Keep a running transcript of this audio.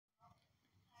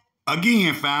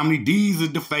again, family, these are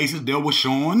the faces that were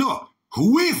showing up.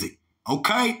 Who is it?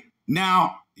 Okay?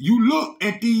 Now, you look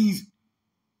at these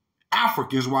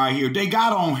Africans right here. They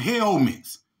got on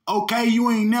helmets. Okay? You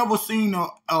ain't never seen a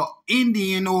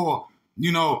Indian or,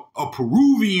 you know, a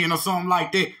Peruvian or something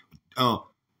like that.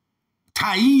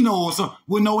 Taino or something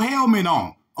with no helmet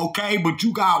on. Okay? But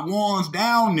you got ones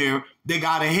down there that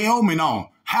got a helmet on.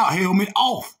 Helmet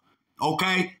off.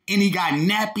 Okay? And he got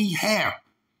nappy hair.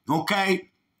 Okay?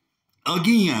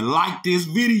 Again, like this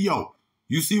video.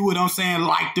 You see what I'm saying?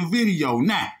 Like the video.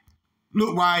 Now,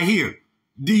 look right here.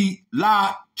 The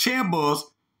La Chebas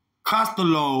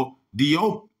Costello de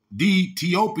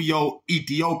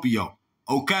Ethiopia.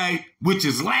 Okay? Which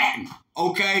is Latin.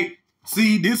 Okay?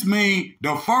 See, this means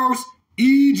the first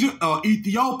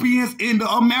Ethiopians in the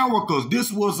Americas.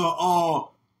 This was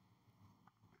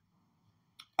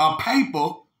a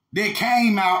paper that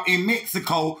came out in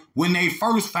Mexico when they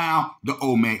first found the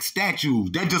Olmec statues.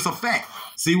 That's just a fact.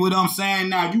 See what I'm saying?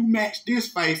 Now you match this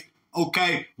face,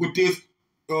 okay, with this,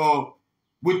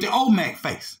 with the Olmec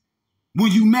face.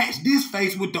 When you match this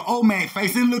face with the Olmec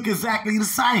face, it look exactly the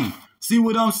same. See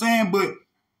what I'm saying? But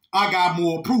I got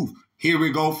more proof. Here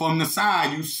we go from the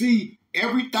side. You see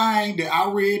everything that I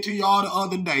read to y'all the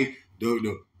other day.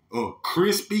 The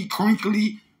crispy,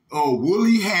 crinkly,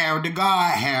 woolly hair, the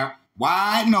god hair.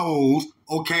 Wide nose,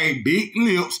 okay, big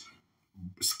lips,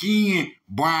 skin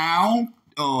brown,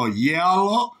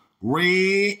 yellow,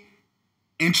 red,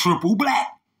 and triple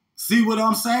black. See what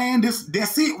I'm saying?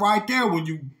 That's it right there. When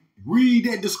you read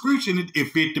that description, it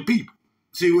fit the people.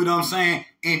 See what I'm saying?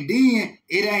 And then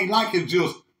it ain't like it's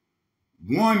just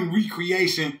one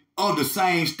recreation of the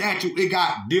same statue. It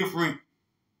got different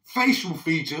facial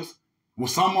features with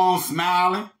someone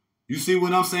smiling. You see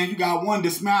what I'm saying? You got one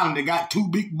that's smiling. They got two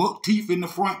big buck teeth in the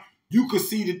front. You could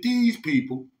see that these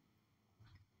people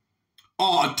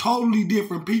are a totally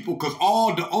different people because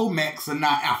all the Olmecs are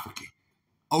not African.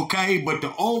 Okay? But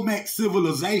the Olmec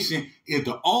civilization is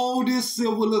the oldest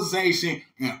civilization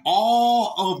in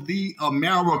all of the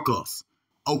Americas.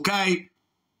 Okay?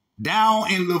 Down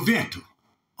in Levanta.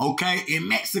 Okay? In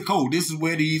Mexico. This is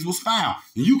where these was found.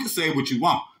 And you can say what you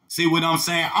want. See what I'm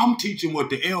saying? I'm teaching what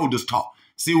the elders taught.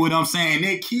 See what I'm saying?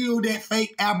 They killed that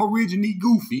fake Aborigine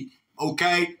Goofy,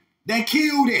 okay? They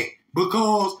killed it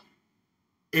because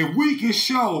if we can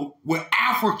show where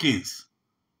Africans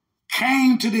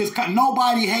came to this country,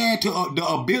 nobody had the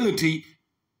ability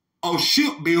of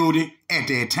shipbuilding at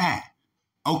that time,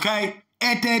 okay?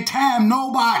 At that time,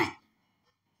 nobody.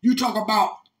 You talk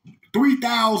about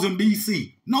 3000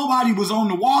 BC. Nobody was on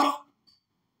the water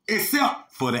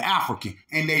except for the African.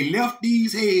 And they left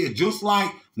these heads just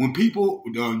like when people,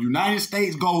 the United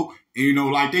States go, you know,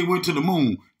 like they went to the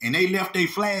moon and they left their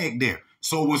flag there.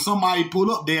 So when somebody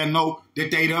pull up, they'll know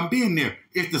that they done been there.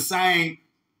 It's the same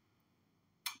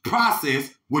process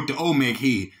with the Olmec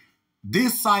head.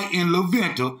 This site in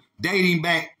Levanta dating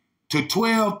back to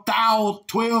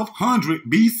 1200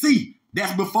 BC.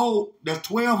 That's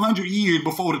 1200 years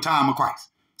before the time of Christ.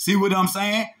 See what I'm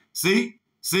saying? See?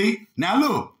 Now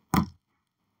look.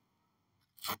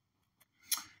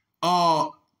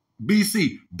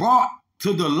 BC brought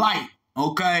to the light,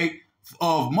 okay,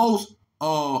 of most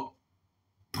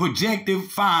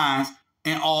projective finds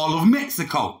in all of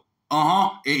Mexico.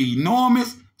 An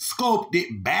enormous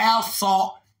sculpted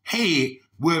basalt head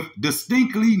with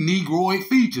distinctly Negroid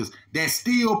features that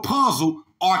still puzzle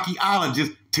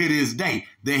archaeologists to this day.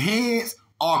 The heads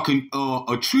are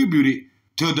attributed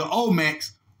to the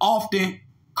Olmecs, often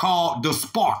called the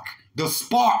spark,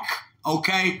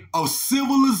 okay, of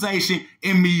civilization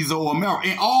in Mesoamerica.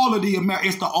 In all of the Americas,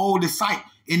 it's the oldest site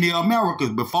in the Americas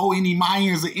before any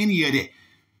Mayans or any of that.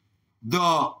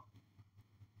 The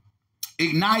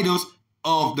igniters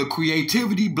of the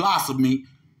creativity blossoming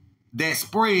that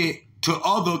spread to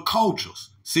other cultures.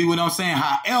 See what I'm saying?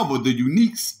 However, the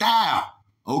unique style,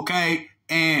 okay,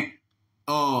 and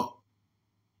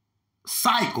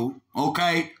cycle,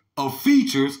 okay, of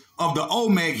features of the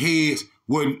Olmec heads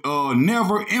were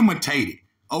never imitated,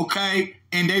 okay?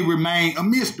 And they remain a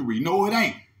mystery. No, it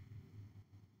ain't.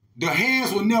 The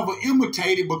heads were never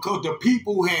imitated because the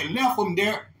people who had left them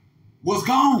there was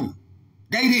gone.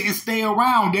 They didn't stay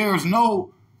around. There's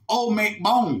no Olmec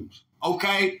bones,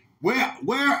 okay?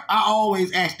 Where I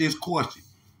always ask this question,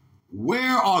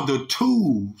 where are the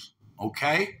tools,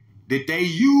 okay, that they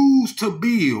used to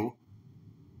build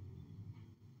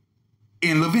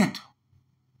in Levanta?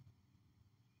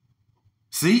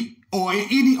 See? Or in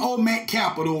any Olmec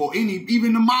capital or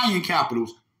even the Mayan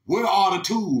capitals, where are the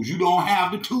tools? You don't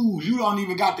have the tools. You don't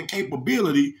even got the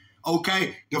capability,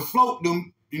 okay, to float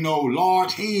them, you know,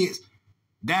 large heads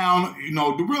down,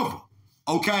 the river.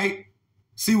 Okay?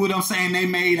 See what I'm saying? They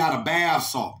made out of bath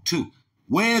salt too.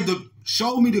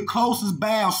 Show me the closest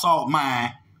bath salt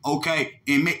mine, okay,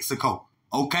 in Mexico.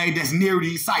 Okay, that's near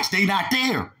these sites. They not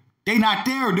there. They not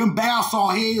there. Them bath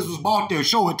salt heads was bought there.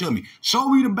 Show it to me. Show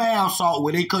me the bath salt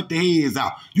where they cut the heads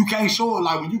out. You can't show it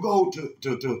like when you go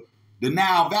to the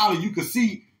Nile Valley, you can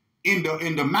see in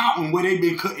the mountain where they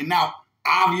been cutting out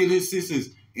obviously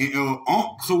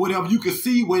so whatever, you can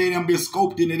see where they done been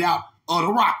sculpting it out of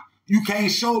the rock. You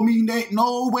can't show me that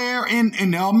nowhere in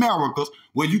the Americas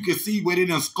where you can see where they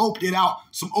done sculpted out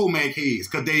some Olmec heads,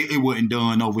 because it wasn't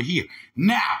done over here.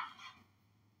 Now,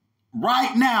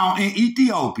 right now in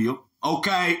Ethiopia,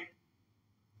 okay,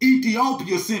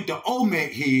 Ethiopia sent the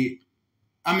Olmec head.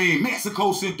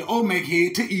 Mexico sent the Olmec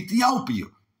head to Ethiopia,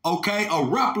 okay, a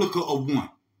replica of one.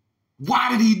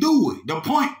 Why did he do it? The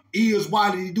point is,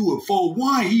 why did he do it? For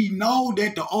one, he know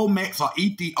that the Olmecs are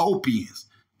Ethiopians,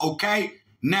 okay?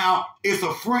 Now, it's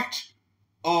a French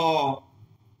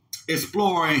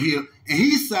explorer in here, and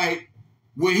he say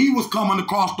when he was coming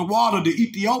across the water, the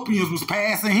Ethiopians was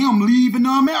passing him, leaving the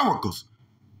Americas,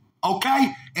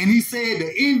 okay? And he said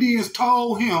the Indians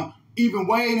told him, even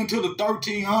way into the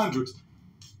 1300s,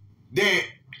 that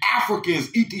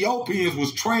Ethiopians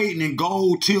was trading in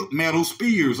gold-tipped metal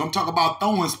spears. I'm talking about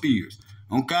throwing spears,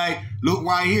 okay? Look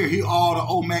right here. Here are all the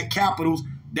Olmec capitals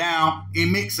down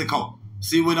in Mexico.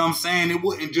 See what I'm saying? It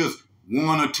wasn't just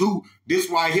one or two. This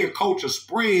right here, culture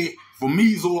spread from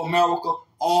Mesoamerica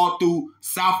all through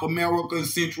South America and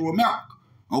Central America,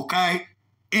 okay?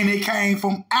 And it came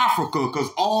from Africa, because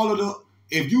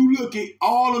if you look at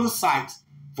all of the sites,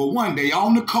 for one, they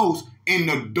on the coast, and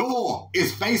the door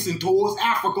is facing towards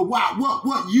Africa. Why?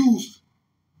 What use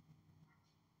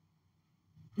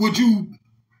would you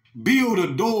build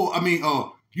a door?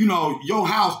 Your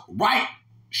house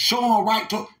showing right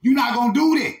to. You're not gonna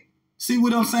do that. See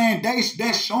what I'm saying?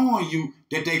 That's showing you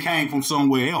that they came from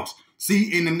somewhere else.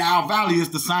 See, in the Nile Valley, it's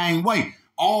the same way.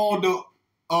 All the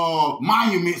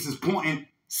monuments is pointing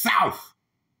south.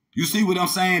 You see what I'm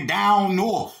saying? Down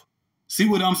north. See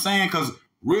what I'm saying? Because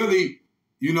really,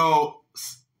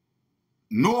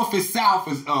 north is south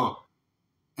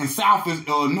and south is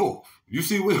north. You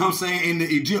see what I'm saying in the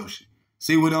Egyptian?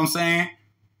 See what I'm saying?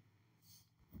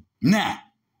 Now,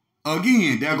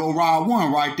 again, there go Rod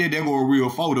 1 right there. There go a real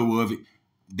photo of it.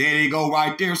 There they go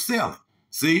right there selling.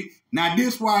 See? Now,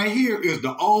 this right here is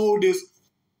the oldest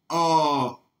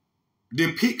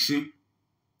depiction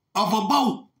of a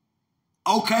boat.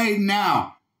 Okay,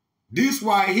 now, this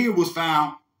right here was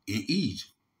found in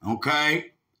Egypt. Okay?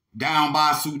 Down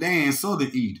by Sudan,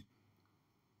 southern Egypt.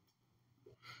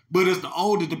 But it's the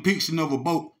oldest depiction of a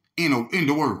boat in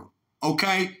the world.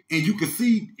 Okay? And you can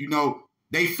see,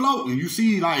 they floating. You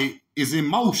see, like, it's in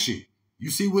motion.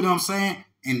 You see what I'm saying?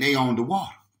 And they on the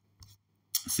water.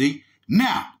 See?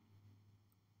 Now,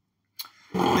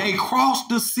 they crossed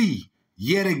the sea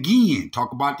yet again.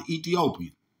 Talk about the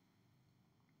Ethiopian.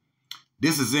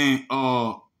 This is in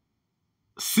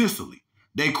Sicily.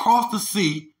 They crossed the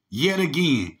sea yet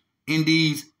again in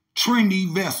these trendy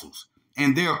vessels,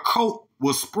 and their coat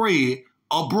was spread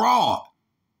abroad.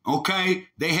 Okay?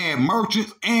 They had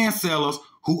merchants and sellers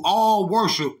who all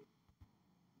worship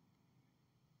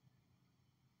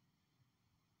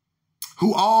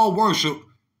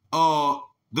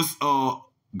this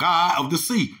God of the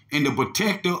sea and the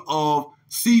protector of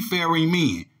seafaring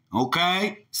men.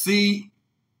 Okay? See,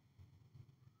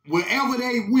 wherever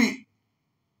they went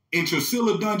in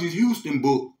Trusilla Dungeon's Houston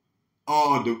book,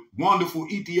 the wonderful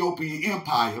Ethiopian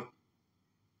Empire,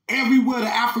 everywhere the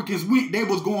Africans went, they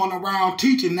was going around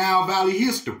teaching Nile Valley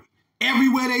history.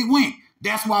 Everywhere they went.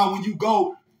 That's why when you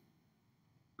go,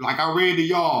 like I read to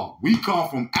y'all, we come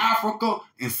from Africa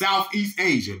and Southeast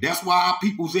Asia. That's why our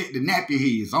people's at the nappy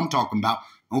heads I'm talking about,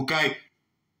 okay?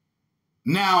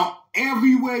 Now,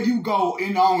 everywhere you go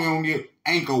in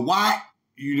Angkor Wat,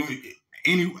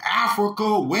 in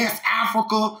Africa, West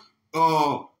Africa,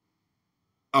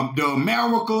 the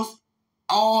Americas,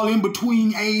 all in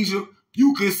between Asia,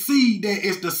 you can see that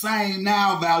it's the same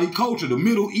Nile Valley culture. The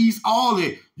Middle East, all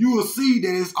that. You will see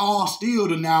that it's all still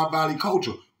the Nile Valley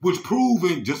culture, which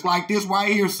proving, just like this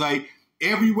right here say,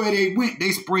 everywhere they went,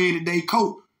 they spread their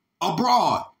coat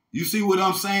abroad. You see what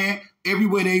I'm saying?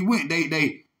 Everywhere they went,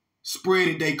 they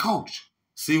spread their culture.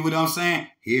 See what I'm saying?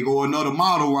 Here go another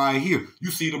model right here.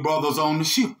 You see the brothers on the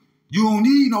ship. You don't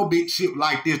need no big ship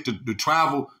like this to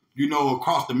travel,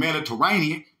 across the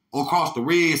Mediterranean or across the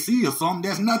Red Sea or something.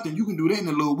 That's nothing. You can do that in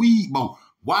a little weed boat.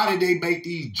 Why did they make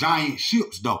these giant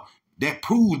ships, though? That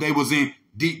proves they was in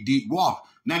deep, deep water.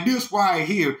 Now, this right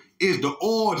here is the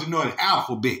origin of the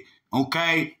alphabet,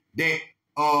 okay? That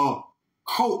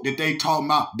coat that they talking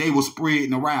about they were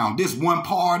spreading around. This one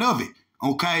part of it,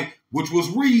 okay, which was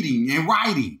reading and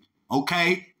writing,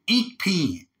 okay, ink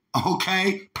pen,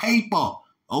 okay, paper,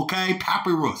 okay,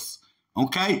 papyrus,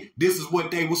 okay. This is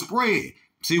what they were spread.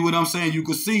 See what I'm saying? You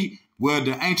can see where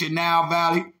the ancient Nile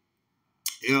Valley,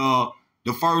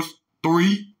 the first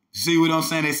three, see what I'm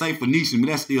saying? They say Phoenician, but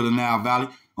that's still the Nile Valley,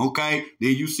 okay.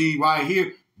 Then you see right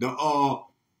here the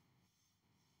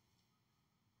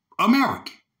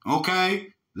American,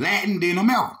 okay, Latin, then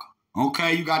America,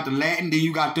 okay. You got the Latin, then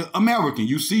you got the American.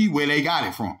 You see where they got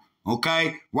it from,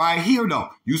 okay. Right here though,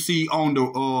 you see on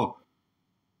the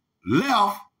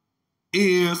left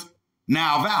is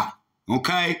Nile Valley,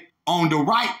 okay. On the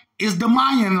right is the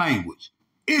Mayan language.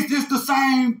 It's just the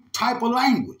same type of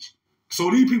language.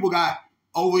 So these people got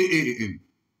over in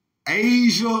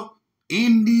Asia,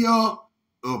 India,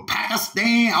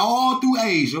 Pakistan, all through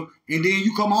Asia, and then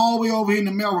you come all the way over here in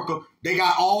America, they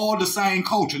got all the same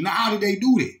culture. Now, how did they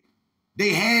do that? They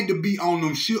had to be on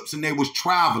them ships and they was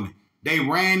traveling. They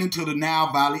ran into the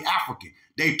Nile Valley African.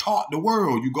 They taught the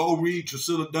world. You go read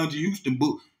Drusilla Dungeon Houston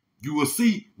book, you will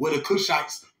see where the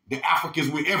Kushites, the Africans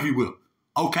went everywhere.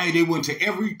 Okay, they went to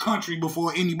every country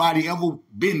before anybody ever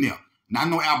been there. Now, I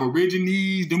know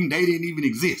Aborigines, them, they didn't even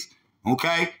exist.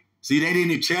 Okay? See, they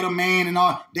didn't, Cheddar Man and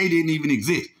all, they didn't even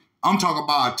exist. I'm talking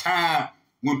about a time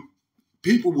when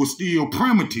people were still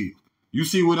primitive. You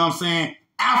see what I'm saying?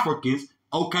 Africans,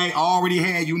 okay, already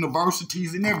had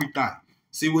universities and everything.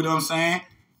 See what I'm saying?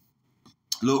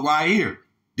 Look right here.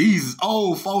 These is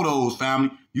old photos,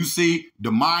 family. You see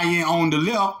the Mayan on the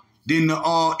left, then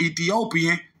the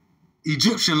Ethiopian,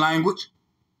 Egyptian language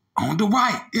on the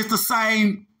right. It's the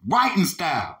same writing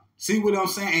style. See what I'm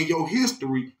saying? And your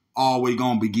history always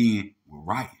gonna begin with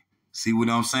writing. See what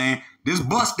I'm saying? This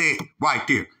busted right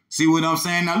there. See what I'm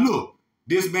saying? Now look,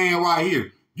 this man right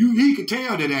here, he can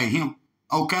tell that ain't him,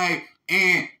 okay?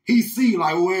 And he see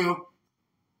like, well,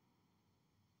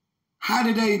 how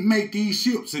did they make these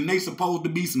ships and they supposed to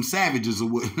be some savages or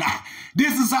whatnot?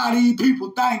 This is how these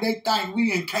people think. They think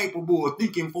we incapable of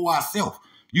thinking for ourselves.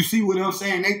 You see what I'm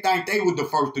saying? They think they were the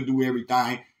first to do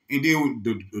everything. And then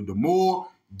the more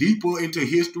deeper into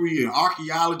history and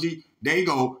archaeology they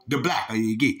go, the blacker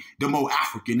they get, the more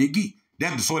African they get.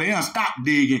 So they don't stop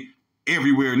digging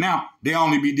everywhere now. They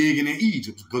only be digging in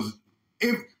Egypt. Because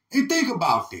and think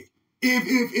about that.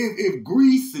 If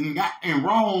Greece and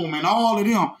Rome and all of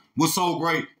them was so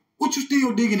great, what you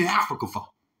still digging in Africa for?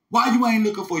 Why you ain't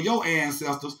looking for your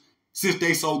ancestors since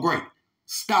they so great?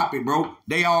 Stop it, bro.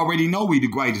 They already know we the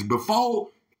greatest. Before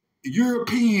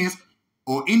Europeans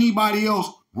or anybody else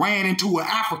ran into an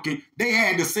African, they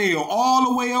had to sail all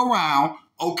the way around,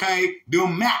 okay?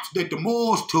 Them maps that the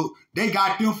Moors took, they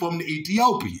got them from the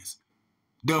Ethiopians.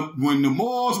 When the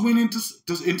Moors went into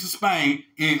Spain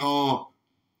in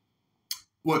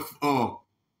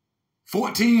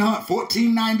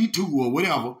 1492 or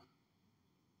whatever,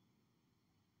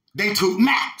 they took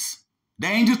maps. They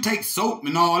ain't just take soap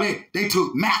and all that. They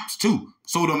took maps too.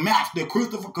 So the maps that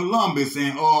Christopher Columbus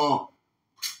and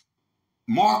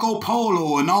Marco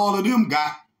Polo and all of them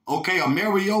got, okay,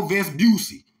 Amerigo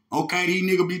Vespucci. Okay, these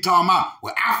niggas be talking about,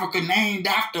 well, Africa named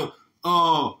after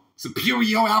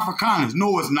superior Afrikaners.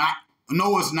 No, it's not.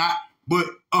 No, it's not. But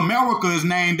America is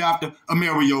named after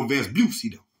Amerigo Vespucci,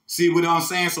 though. See what I'm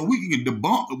saying? So we can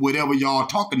debunk whatever y'all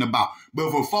talking about. But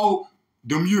before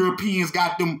them Europeans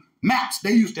got them maps,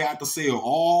 they used to have to sail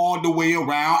all the way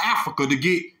around Africa to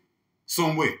get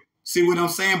somewhere. See what I'm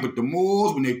saying? But the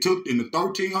Moors, when they took in the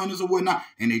 1300s or whatnot,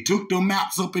 and they took them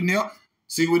maps up in there,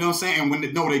 see what I'm saying? And when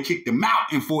they kicked them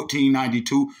out in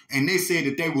 1492, and they said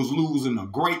that they was losing a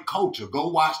great culture. Go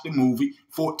watch the movie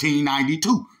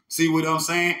 1492. See what I'm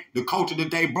saying? The culture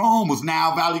that they brought was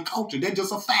Nile Valley culture. That's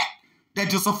just a fact.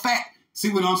 That's just a fact.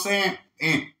 See what I'm saying?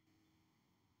 And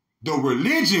the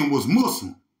religion was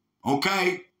Muslim,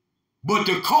 okay? But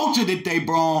the culture that they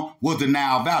brought was the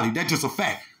Nile Valley. That's just a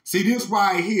fact. See, this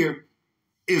right here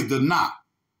is the Na.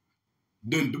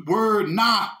 The word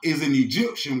Na is an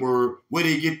Egyptian word where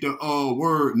they get the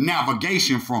word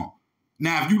navigation from.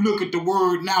 Now, if you look at the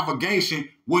word navigation,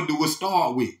 what do it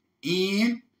start with?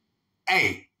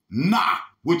 N-A, Na,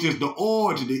 which is the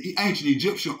origin, the ancient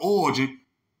Egyptian origin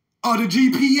of the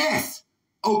GPS.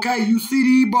 Okay, you see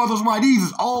these brothers right? These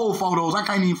is old photos. I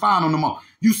can't even find them no more.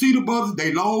 You see the brothers,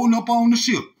 they loading up on the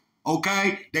ship.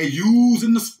 Okay, they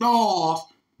using the stars,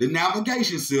 the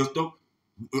navigation system,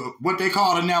 what they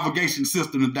call the navigation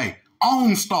system today.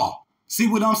 OnStar. See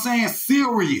what I'm saying?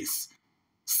 Sirius,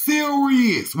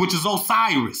 which is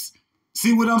Osiris.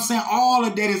 See what I'm saying? All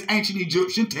of that is ancient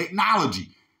Egyptian technology.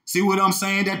 See what I'm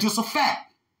saying? That's just a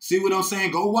fact. See what I'm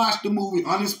saying? Go watch the movie,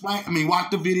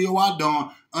 watch the video I done,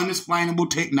 Unexplainable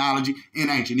Technology in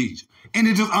Ancient Egypt. And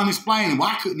it's just unexplainable.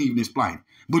 I couldn't even explain it.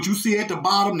 But you see at the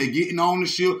bottom, they getting on the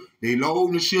ship, they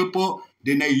loading the ship up,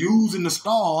 then they using the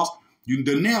stars,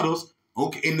 the nettles,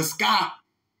 okay, in the sky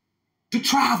to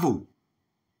travel.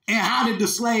 And how did the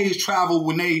slaves travel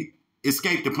when they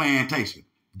escaped the plantation?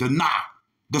 The Nile,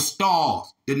 the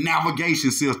stars, the navigation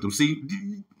system. See,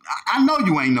 I know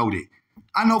you ain't know that.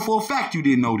 I know for a fact you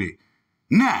didn't know that.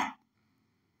 Now,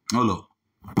 hold up.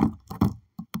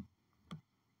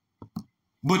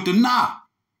 But the Nile.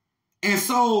 And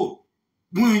so,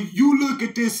 when you look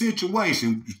at this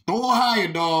situation, throw a higher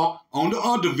dog on the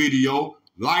other video,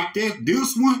 like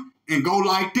this one, and go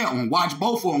like that one. Watch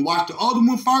both of them. Watch the other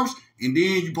one first, and then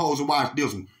you supposed to watch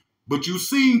this one. But you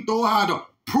seen throw a higher dog.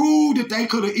 Prove that they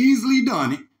could have easily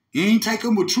done it. It ain't take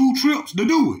them but 2 trips to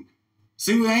do it.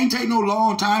 See, it ain't take no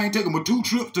long time. It ain't take them but 2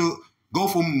 trips to go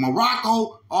from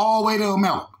Morocco all the way to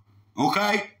America.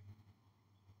 Okay?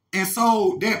 And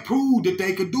so that proved that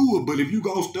they could do it. But if you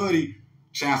go study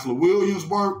Chancellor Williams'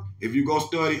 work, if you go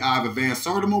study Ivor Van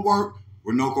Sertima work,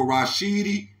 Runoko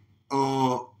Rashidi,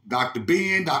 Dr.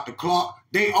 Ben, Dr. Clark,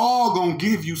 they all gonna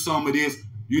give you some of this,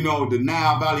 the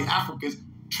Nile Valley Africans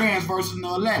transversing the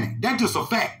Atlantic. That's just a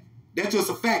fact. That's just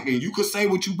a fact. And you could say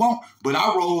what you want, but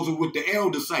I rose with the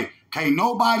elders say, can't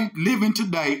nobody living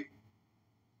today,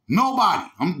 nobody,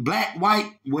 I'm black,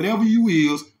 white, whatever you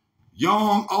is,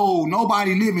 young, old,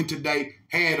 nobody living today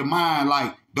had a mind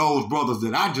like those brothers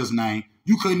that I just named.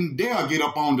 You couldn't dare get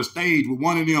up on the stage with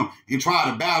one of them and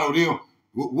try to battle them.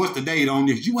 What's the date on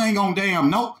this? You ain't gonna damn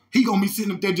know. He gonna be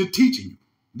sitting up there just teaching you.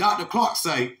 Dr. Clark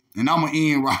say, and I'm gonna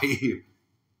end right here.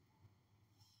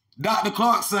 Dr.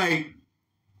 Clark say,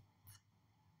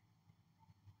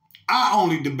 I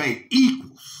only debate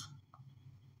equals.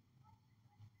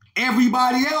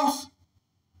 Everybody else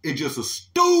is just a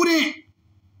student.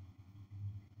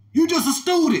 You just a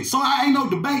student, so I ain't no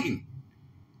debating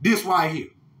this right here.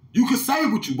 You can say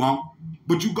what you want,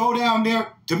 but you go down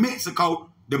there to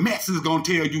Mexico, the Mexicans gonna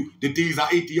tell you that these are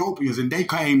Ethiopians and they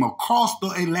came across the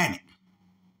Atlantic.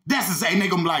 That's the same. They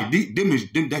gonna be like,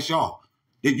 them, that's y'all.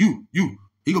 That you.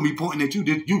 He gonna be pointing at you,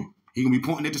 that you. He gonna be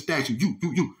pointing at the statue,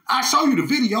 you. I show you the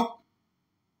video.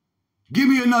 Give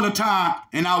me another time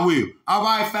and I will. All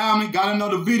right, family, got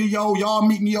another video. Y'all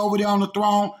meet me over there on the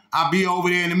throne. I'll be over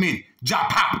there in a minute.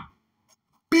 KINGJAHPOWER.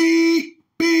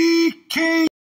 King.